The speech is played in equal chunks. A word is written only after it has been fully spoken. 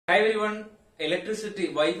Hi everyone, electricity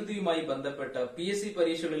വൈദ്യുതിയുമായി ബന്ധപ്പെട്ട PSC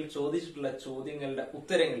പരീക്ഷകളിൽ ചോദിച്ചിട്ടുള്ള ചോദ്യങ്ങളുടെ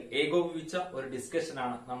ഉത്തരങ്ങൾ ഏകോപിപ്പിച്ച ഒരു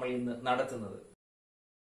ഡിസ്കഷനാണ് നമ്മൾ ഇന്ന് നടത്തുന്നത്.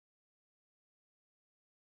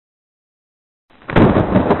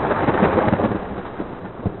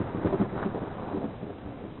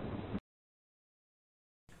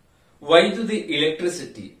 വൈദ്യുതി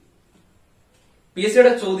ഇലക്ട്രിസിറ്റി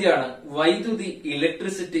PSCയുടെ ചോദ്യമാണ്. വൈദ്യുതി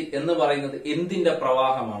ഇലക്ട്രിസിറ്റി എന്ന് പറയുന്നത് എന്തിന്റെ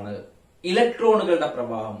പ്രവാഹമാണ്? ഇലക്ട്രോണുകളുടെ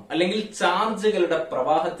പ്രവാഹം അല്ലെങ്കിൽ ചാർജുകളുടെ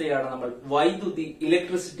പ്രവാഹത്തെയാണ് നമ്മൾ വൈദ്യുതി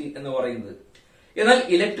ഇലക്ട്രിസിറ്റി എന്ന് പറയുന്നത്. എന്നാൽ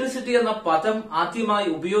ഇലക്ട്രിസിറ്റി എന്ന പദം ആദ്യമായി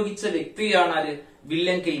ഉപയോഗിച്ച വ്യക്തിയാണ് ആര്?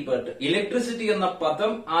 William Gilbert. ഇലക്ട്രിസിറ്റി എന്ന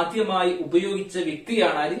പദം ആദ്യമായി ഉപയോഗിച്ച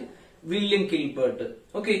വ്യക്തിയാണ് ആര്? William Gilbert.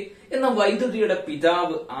 ഓക്കെ. എന്നാൽ വൈദ്യുതിയുടെ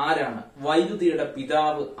പിതാവ് ആരാണ്? വൈദ്യുതിയുടെ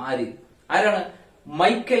പിതാവ് ആരാണ്?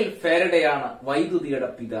 മൈക്കൽ ഫാരഡെയാണ്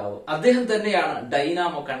വൈദ്യുതിയുടെ പിതാവ്. അദ്ദേഹം തന്നെയാണ്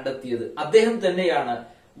ഡൈനാമോ കണ്ടെത്തിയത്. അദ്ദേഹം തന്നെയാണ്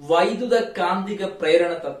വൈദ്യുത കാന്തിക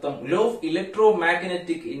പ്രേരണ തത്വം law of electro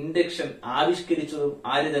magnetic induction ആവിഷ്കരിച്ചതും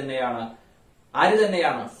ആര് തന്നെയാണ്?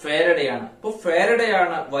 ഫാരഡെയാണ്. അപ്പൊ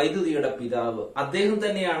ഫാരഡെയാണ് വൈദ്യുതിയുടെ പിതാവ്. അദ്ദേഹം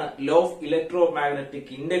തന്നെയാണ് law of electro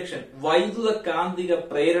magnetic induction വൈദ്യുത കാന്തിക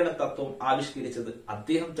പ്രേരണ തത്വം ആവിഷ്കരിച്ചത്.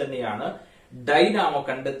 അദ്ദേഹം തന്നെയാണ് ഡൈനാമോ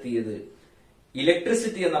കണ്ടെത്തിയത്.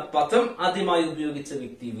 ഇലക്ട്രിസിറ്റി എന്ന പദം ആദ്യമായി ഉപയോഗിച്ച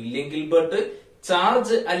വ്യക്തി വില്യം ഗിൽബർട്ട്.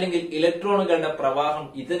 ചാർജ് അല്ലെങ്കിൽ ഇലക്ട്രോണുകളുടെ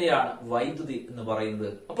പ്രവാഹം ഇതിനെയാണ് വൈദ്യുതി എന്ന്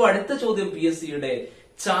പറയുന്നത്. അപ്പൊ അടുത്ത ചോദ്യം PSCയുടെ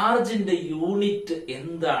ചാർജിന്റെ യൂണിറ്റ്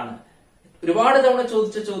എന്താണ്? ഒരുപാട് തവണ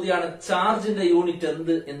ചോദിച്ച ചോദ്യമാണ് ചാർജിന്റെ യൂണിറ്റ്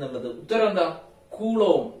എന്ത് എന്നുള്ളത്. ഉത്തരം എന്താ?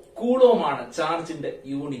 കൂളോം ആണ് ചാർജിന്റെ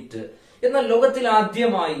യൂണിറ്റ്. എന്നാൽ ലോകത്തിൽ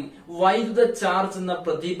ആദ്യമായി വൈദ്യുത ചാർജ് എന്ന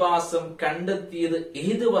പ്രതിഭാസം കണ്ടെത്തിയത്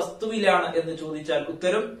ഏത് വസ്തുവിലാണ് എന്ന് ചോദിച്ചാൽ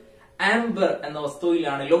ഉത്തരം ആംബർ എന്ന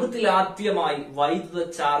വസ്തുവിലാണ് ലോകത്തിൽ ആദ്യമായി വൈദ്യുത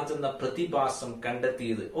ചാർജ് എന്ന പ്രതിഭാസം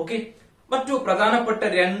കണ്ടെത്തിയത്. ഓക്കെ. മറ്റു പ്രധാനപ്പെട്ട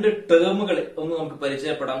രണ്ട് ടേമുകൾ ഒന്ന് നമുക്ക്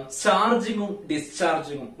പരിചയപ്പെടാം. ചാർജിങ്ങും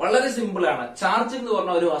ഡിസ്ചാർജിങ്ങും. വളരെ സിമ്പിൾ ആണ്. ചാർജിംഗ് എന്ന്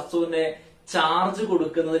പറഞ്ഞ ഒരു വസ്തുവിനെ ചാർജ്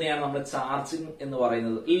കൊടുക്കുന്നതിനെയാണ് നമ്മൾ ചാർജിങ് എന്ന്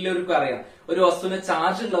പറയുന്നത്. എല്ലാവർക്കും അറിയാം. ഒരു വസ്തുവിനെ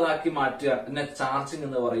ചാർജ് ഉള്ളതാക്കി മാറ്റുക പിന്നെ ചാർജിങ്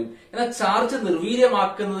എന്ന് പറയും. എന്നാൽ ചാർജ്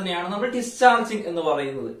നിർവീര്യമാക്കുന്നതിനെയാണ് നമ്മൾ ഡിസ്ചാർജിങ് എന്ന്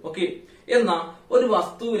പറയുന്നത്. ഓക്കെ. എന്നാൽ ഒരു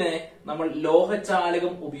വസ്തുവിനെ നമ്മൾ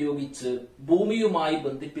ലോഹചാലകം ഉപയോഗിച്ച് ഭൂമിയുമായി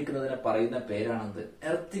ബന്ധിപ്പിക്കുന്നതിനെ പറയുന്ന പേരാണെന്ത്?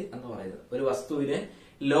 എർത്തിങ് എന്ന് പറയുന്നത്. ഒരു വസ്തുവിനെ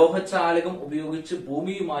ലോഹചാലകം ഉപയോഗിച്ച്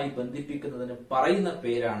ഭൂമിയുമായി ബന്ധിപ്പിക്കുന്നതിന് പറയുന്ന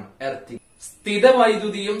പേരാണ് എർത്തിങ്.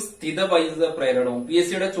 സ്ഥിതവൈദ്യുതിയും സ്ഥിതവൈദ്യുത പ്രേരണവും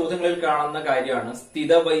PSCയുടെ ചോദ്യങ്ങളിൽ കാണുന്ന കാര്യമാണ്.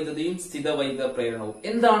 സ്ഥിതവൈദ്യുതിയും സ്ഥിതവൈദ്യുത പ്രേരണവും.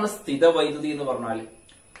 എന്താണ് സ്ഥിതവൈദ്യുതി എന്ന് പറഞ്ഞാൽ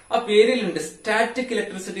ആ പേരിലുണ്ട്. സ്റ്റാറ്റിക്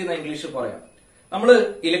ഇലക്ട്രിസിറ്റി എന്ന് ഇംഗ്ലീഷ് പറയാം.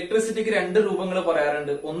 നമ്മള് ഇലക്ട്രിസിറ്റിക്ക് രണ്ട് രൂപങ്ങൾ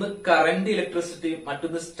പറയാറുണ്ട്. ഒന്ന് കറന്റ് ഇലക്ട്രിസിറ്റിയും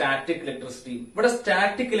മറ്റൊന്ന് സ്റ്റാറ്റിക് ഇലക്ട്രിസിറ്റിയും. ഇവിടെ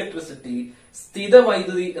സ്റ്റാറ്റിക് ഇലക്ട്രിസിറ്റി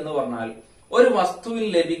സ്ഥിതവൈദ്യുതി എന്ന് പറഞ്ഞാൽ ഒരു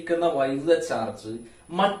വസ്തുവിൽ ലഭിക്കുന്ന വൈദ്യുത ചാർജ്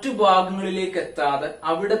മറ്റു ഭാഗങ്ങളിലേക്ക് എത്താതെ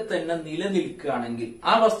അവിടെ തന്നെ നിലനിൽക്കുകയാണെങ്കിൽ,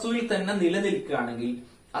 ആ വസ്തുവിൽ തന്നെ നിലനിൽക്കുകയാണെങ്കിൽ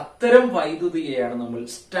അത്തരം വൈദ്യുതിയെയാണ് നമ്മൾ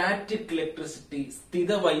സ്റ്റാറ്റിക് ഇലക്ട്രിസിറ്റി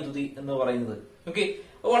സ്ഥിതവൈദ്യുതി എന്ന് പറയുന്നത്. ഓക്കെ.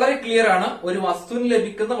 വളരെ ക്ലിയർ ആണ്. ഒരു വസ്തുവിന്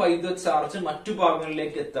ലഭിക്കുന്ന വൈദ്യുത ചാർജ് മറ്റു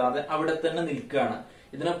ഭാഗങ്ങളിലേക്ക് എത്താതെ അവിടെ തന്നെ നിൽക്കുകയാണ്.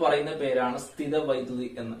 ഇതിനെ പറയുന്ന പേരാണ്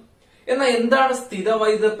സ്ഥിതവൈദ്യുതി എന്ന്. എന്നാൽ എന്താണ്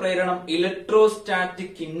സ്ഥിതവൈദ്യുത പ്രേരണം?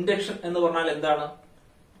 ഇലക്ട്രോസ്റ്റാറ്റിക് ഇൻഡക്ഷൻ എന്ന് പറഞ്ഞാൽ എന്താണ്?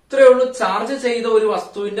 ഇത്രയേ ഉള്ളൂ. ചാർജ് ചെയ്ത ഒരു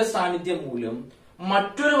വസ്തുവിന്റെ സാന്നിധ്യം മൂലം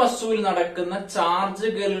മറ്റൊരു വസ്തുവിൽ നടക്കുന്ന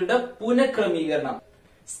ചാർജുകളുടെ പുനഃക്രമീകരണം.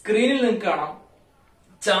 സ്ക്രീനിൽ നിങ്ങൾക്ക് കാണാം.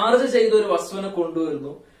 ചാർജ് ചെയ്ത ഒരു വസ്തുവിനെ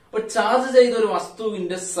കൊണ്ടുവരുന്നു. അപ്പൊ ചാർജ് ചെയ്ത ഒരു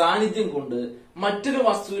വസ്തുവിന്റെ സാന്നിധ്യം കൊണ്ട് മറ്റൊരു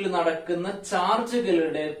വസ്തുവിൽ നടക്കുന്ന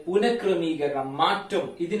ചാർജുകളുടെ പുനഃക്രമീകരണം, മാറ്റം,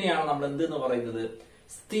 ഇതിനെയാണ് നമ്മൾ എന്തെന്ന് പറയുന്നത്?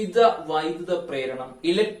 സ്ഥിത വൈദ്യുത പ്രേരണം,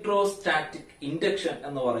 ഇലക്ട്രോസ്റ്റാറ്റിക് ഇൻഡക്ഷൻ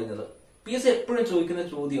എന്ന് പറയുന്നത്. PSC എപ്പോഴും ചോദിക്കുന്ന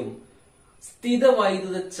ചോദ്യം സ്ഥിത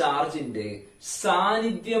വൈദ്യുത ചാർജിന്റെ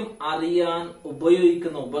സാന്നിധ്യം അറിയാൻ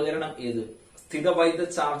ഉപയോഗിക്കുന്ന ഉപകരണം ഏത്? സ്ഥിത വൈദ്യുത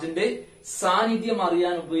ചാർജിന്റെ സാന്നിധ്യം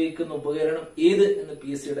അറിയാൻ ഉപയോഗിക്കുന്ന ഉപകരണം ഏത് എന്ന്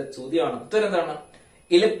PSCയുടെ ചോദ്യമാണ്. ഉത്തരം എന്താണ്?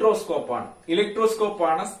 ഇലക്ട്രോസ്കോപ്പാണ്.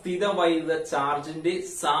 ഇലക്ട്രോസ്കോപ്പാണ് സ്ഥിത വൈദ്യുത ചാർജിന്റെ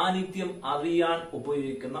സാന്നിധ്യം അറിയാൻ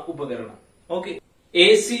ഉപയോഗിക്കുന്ന ഉപകരണം. ഓക്കെ.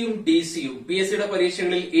 AC-യും DC-യും. PSCയുടെ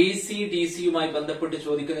പരീക്ഷകളിൽ AC DC-യുമായി ബന്ധപ്പെട്ട്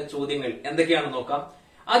ചോദിക്കുന്ന ചോദ്യങ്ങൾ എന്തൊക്കെയാണെന്ന് നോക്കാം.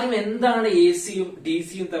 ആദ്യം എന്താണ് AC-യും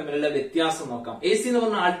DC-യും തമ്മിലുള്ള വ്യത്യാസം നോക്കാം. AC എന്ന്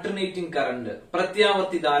പറഞ്ഞാൽ ആൾട്ടർനേറ്റിംഗ് കറന്റ്,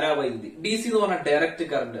 പ്രത്യാവർത്തി ധാരാവൈദ്യുതി. DC എന്ന് പറഞ്ഞാൽ ഡയറക്ട്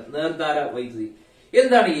കറന്റ്, നേർധാര വൈദ്യുതി.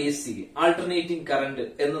 എന്താണ് AC, ആൾട്ടർനേറ്റിംഗ് കറന്റ്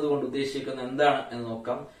എന്നതുകൊണ്ട് ഉദ്ദേശിക്കുന്നത് എന്താണ് എന്ന്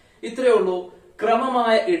നോക്കാം. ഇത്രയേ ഉള്ളൂ.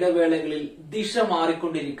 ക്രമമായ ഇടവേളകളിൽ ദിശ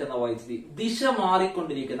മാറിക്കൊണ്ടിരിക്കുന്ന വൈദ്യുതി, ദിശ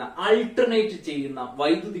മാറിക്കൊണ്ടിരിക്കുന്ന ആൾട്ടർനേറ്റ് ചെയ്യുന്ന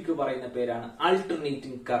വൈദ്യുതിക്ക് പറയുന്ന പേരാണ്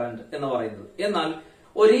ആൾട്ടർനേറ്റിംഗ് കറന്റ് എന്ന് പറയുന്നത്. എന്നാൽ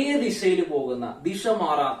ഒരേ ദിശയിൽ പോകുന്ന, ദിശ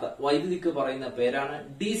മാറാത്ത വൈദ്യുതിക്ക് പറയുന്ന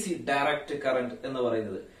പേരാണ് DC, ഡയറക്ട് കറന്റ് എന്ന്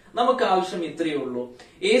പറയുന്നത്. നമുക്ക് ആവശ്യം ഇത്രയേ ഉള്ളൂ.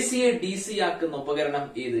 AC-യെ DC ആക്കുന്ന ഉപകരണം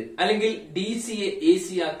ഏത്, അല്ലെങ്കിൽ DC-യെ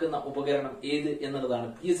AC ആക്കുന്ന ഉപകരണം ഏത്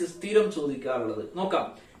എന്നുള്ളതാണ് PSC സ്ഥിരം ചോദിക്കാറുള്ളത്.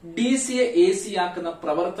 നോക്കാം. ഡിസിയെ എ സി ആക്കുന്ന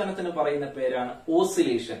പ്രവർത്തനത്തിന് പറയുന്ന പേരാണ്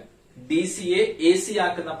ഓസിലേഷൻ. ഡിസിയെ എ സി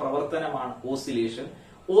ആക്കുന്ന പ്രവർത്തനമാണ് ഓസിലേഷൻ.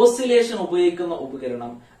 ഓസിലേഷൻ ഉപയോഗിക്കുന്ന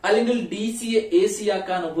ഉപകരണം അല്ലെങ്കിൽ ഡിസിയെ എ സി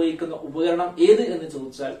ആക്കാൻ ഉപയോഗിക്കുന്ന ഉപകരണം ഏത് എന്ന്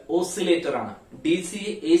ചോദിച്ചാൽ ഓസിലേറ്റർ ആണ്.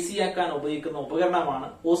 ഡിസിയെ എ സി ആക്കാൻ ഉപയോഗിക്കുന്ന ഉപകരണമാണ്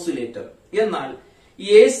ഓസിലേറ്റർ. എന്നാൽ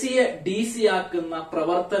എ സിയെ ഡി സി ആക്കുന്ന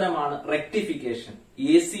പ്രവർത്തനമാണ് റെക്ടിഫിക്കേഷൻ.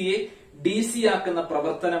 എ സിയെ ഡി സി ആക്കുന്ന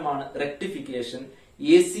പ്രവർത്തനമാണ് റെക്ടിഫിക്കേഷൻ.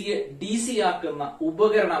 എ സിയെ ഡി സി ആക്കുന്ന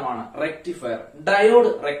ഉപകരണമാണ് റെക്ടിഫയർ.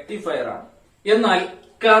 ഡയോഡ് റെക്ടിഫയർ ആണ്. എന്നാൽ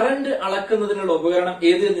കറന്റ് അളക്കുന്നതിനുള്ള ഉപകരണം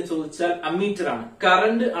ഏത് എന്ന് ചോദിച്ചാൽ അമ്മീറ്റർ ആണ്.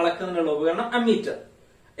 കറന്റ് അളക്കുന്നതിനുള്ള ഉപകരണം അമ്മീറ്റർ.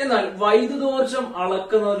 എന്നാൽ വൈദ്യുതോർജ്ജം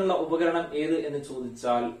അളക്കുന്നതിനുള്ള ഉപകരണം ഏത് എന്ന്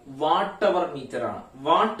ചോദിച്ചാൽ വാട്ട് അവർ മീറ്റർ ആണ്.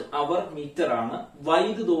 വാട്ട് അവർ മീറ്റർ ആണ്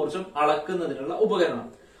വൈദ്യുതോർജ്ജം അളക്കുന്നതിനുള്ള ഉപകരണം.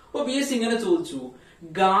 അപ്പൊ പി എസ് ഇങ്ങനെ ചോദിച്ചു,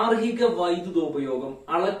 ഗാർഹിക വൈദ്യുതോപയോഗം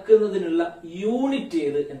അളക്കുന്നതിനുള്ള യൂണിറ്റ്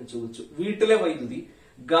ഏത് എന്ന് ചോദിച്ചു. വീട്ടിലെ വൈദ്യുതി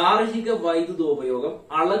ഗാർഹിക വൈദ്യുതോപയോഗം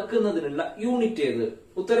അളക്കുന്നതിനുള്ള യൂണിറ്റ് ഏത്?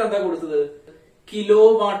 ഉത്തരം എന്താ കൊടുത്തത്?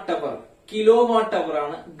 കിലോവാട്ട് അവർ. കിലോവാട്ട് അവർ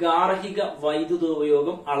ആണ് ഗാർഹിക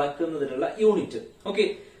വൈദ്യുതോപയോഗം അളക്കുന്നതിനുള്ള യൂണിറ്റ്. ഓക്കെ,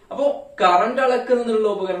 അപ്പോ കറന്റ് അളക്കുന്നതിനുള്ള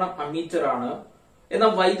ഉപകരണം അമ്മീറ്റർ ആണ്.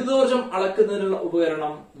 എന്നാൽ വൈദ്യുതോർജ്ജം അളക്കുന്നതിനുള്ള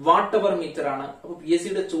ഉപകരണം വാട്ട് അവർ മീറ്റർ ആണ്. അപ്പൊ പി എസ്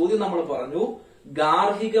സിയുടെ ചോദ്യം നമ്മൾ പറഞ്ഞു,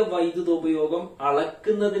 ഗാർഹിക വൈദ്യുതോപയോഗം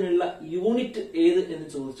അളക്കുന്നതിനുള്ള യൂണിറ്റ് ഏത് എന്ന്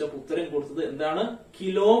ചോദിച്ചപ്പോൾ ഉത്തരം കൊടുത്തത് എന്താണ്?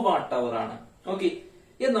 കിലോവാട്ട് അവർ ആണ്. ഓക്കെ,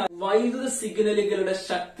 എന്നാൽ വൈദ്യുത സിഗ്നലുകളുടെ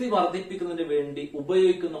ശക്തി വർദ്ധിപ്പിക്കുന്നതിന് വേണ്ടി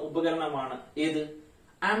ഉപയോഗിക്കുന്ന ഉപകരണമാണ് ഏത്?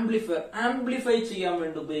 ആംപ്ലിഫയർ. ആംപ്ലിഫൈ ചെയ്യാൻ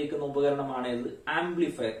വേണ്ടി ഉപയോഗിക്കുന്ന ഉപകരണമാണ് ഏത്?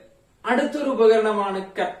 ആംപ്ലിഫയർ. അടുത്തൊരു ഉപകരണമാണ്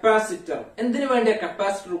കപ്പാസിറ്റർ. എന്തിനു വേണ്ടിയാ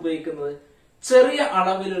കപ്പാസിറ്റർ ഉപയോഗിക്കുന്നത്? ചെറിയ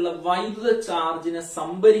അളവിലുള്ള വൈദ്യുത ചാർജിനെ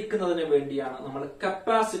സംഭരിക്കുന്നതിന് വേണ്ടിയാണ് നമ്മൾ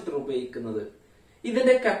കപ്പാസിറ്റർ ഉപയോഗിക്കുന്നത്.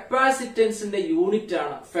 ഇതിന്റെ കപ്പാസിറ്റൻസിന്റെ യൂണിറ്റ്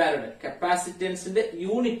ആണ് ഫാരഡ്. കപ്പാസിറ്റൻസിന്റെ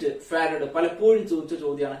യൂണിറ്റ് ഫാരഡ്. പലപ്പോഴും ചോദിച്ച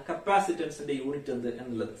ചോദ്യമാണ് കപ്പാസിറ്റൻസിന്റെ യൂണിറ്റ് എന്ത്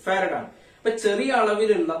എന്നുള്ളത്. ഫാരഡ് ആണ്. അപ്പൊ ചെറിയ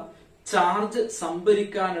അളവിലുള്ള ചാർജ്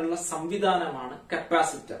സംഭരിക്കാനുള്ള സംവിധാനമാണ്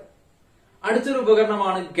കപ്പാസിറ്റർ. അടുത്തൊരു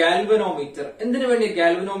ഉപകരണമാണ് ഗാൽവനോമീറ്റർ. എന്തിനു വേണ്ടി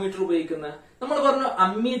ഗാൽവനോമീറ്റർ ഉപയോഗിക്കുന്നത്? നമ്മൾ പറഞ്ഞു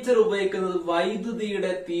അമ്മീറ്റർ ഉപയോഗിക്കുന്നത് വൈദ്യുതിയുടെ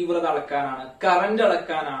തീവ്രത അളക്കാനാണ്, കറന്റ്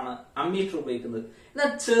അളക്കാനാണ് അമ്മീറ്റർ ഉപയോഗിക്കുന്നത്.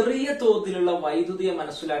 എന്നാൽ ചെറിയ തോതിലുള്ള വൈദ്യുതിയെ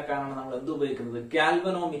മനസ്സിലാക്കാനാണ് നമ്മൾ എന്ത് ഉപയോഗിക്കുന്നത്?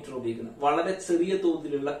 ഗാൽവനോമീറ്റർ ഉപയോഗിക്കുന്നത്. വളരെ ചെറിയ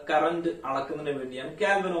തോതിലുള്ള കറന്റ് അളക്കുന്നതിന് വേണ്ടിയാണ്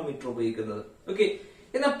ഗാൽവനോമീറ്റർ ഉപയോഗിക്കുന്നത്. ഓക്കെ,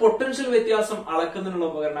 എന്നാൽ പൊട്ടൻഷ്യൽ വ്യത്യാസം അളക്കുന്നതിനുള്ള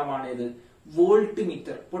ഉപകരണമാണ് ഇത്? Volt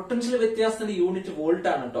meter. പൊട്ടൻഷ്യൽ വ്യത്യാസത്തിന്റെ യൂണിറ്റ് വോൾട്ട്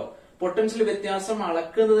ആണ് കേട്ടോ. പൊട്ടൻഷ്യൽ വ്യത്യാസം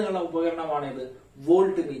അളക്കുന്നതിനുള്ള ഉപകരണമാണ് ഇത്?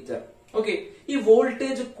 Volt meter. ഓക്കെ, ഈ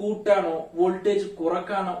വോൾട്ടേജ് കൂട്ടാനോ വോൾട്ടേജ്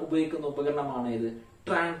കുറക്കാനോ ഉപയോഗിക്കുന്ന ഉപകരണമാണ് ഇത്?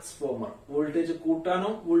 ട്രാൻസ്ഫോമർ. വോൾട്ടേജ് കൂട്ടാനോ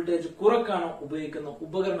വോൾട്ടേജ് കുറക്കാനോ ഉപയോഗിക്കുന്ന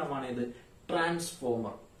ഉപകരണമാണ് ഇത്?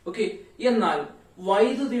 ട്രാൻസ്ഫോമർ. ഓക്കെ, എന്നാൽ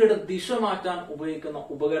വൈദ്യുതിയുടെ ദിശ മാറ്റാൻ ഉപയോഗിക്കുന്ന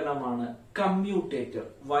ഉപകരണമാണ് കമ്മ്യൂട്ടേറ്റർ.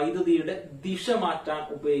 വൈദ്യുതിയുടെ ദിശ മാറ്റാൻ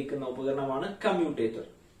ഉപയോഗിക്കുന്ന ഉപകരണമാണ് കമ്മ്യൂട്ടേറ്റർ.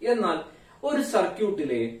 എന്നാൽ ഒരു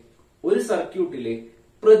സർക്യൂട്ടിലെ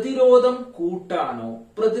പ്രതിരോധം കൂട്ടാനോ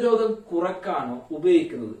പ്രതിരോധം കുറക്കാനോ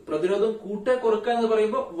ഉപയോഗിക്കുന്നത്? പ്രതിരോധം കൂട്ടുക കുറക്കുക എന്ന്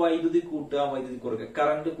പറയുമ്പോൾ വൈദ്യുതി കൂട്ടുക വൈദ്യുതി കുറക്കുക,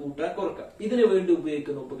 കറണ്ട് കൂട്ടുക കുറക്കുക. ഇതിനു വേണ്ടി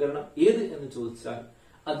ഉപയോഗിക്കുന്ന ഉപകരണം ഏത് എന്ന് ചോദിച്ചാൽ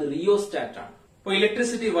അത് റിയോസ്റ്റാറ്റ് ആണ്. അപ്പോൾ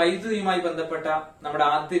ഇലക്ട്രിസിറ്റി വൈദ്യുതിയുമായി ബന്ധപ്പെട്ട നമ്മുടെ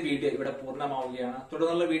ആദ്യ വീഡിയോ ഇവിടെ പൂർണ്ണമാവുകയാണ്.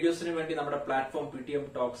 തുടർന്നുള്ള വീഡിയോസിന് വേണ്ടി നമ്മുടെ പ്ലാറ്റ്ഫോം PTM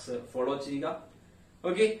ടോക്സ് ഫോളോ ചെയ്യുക.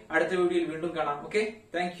 ഓക്കെ, അടുത്ത വീഡിയോയിൽ വീണ്ടും കാണാം. Okay,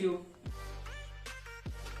 thank you.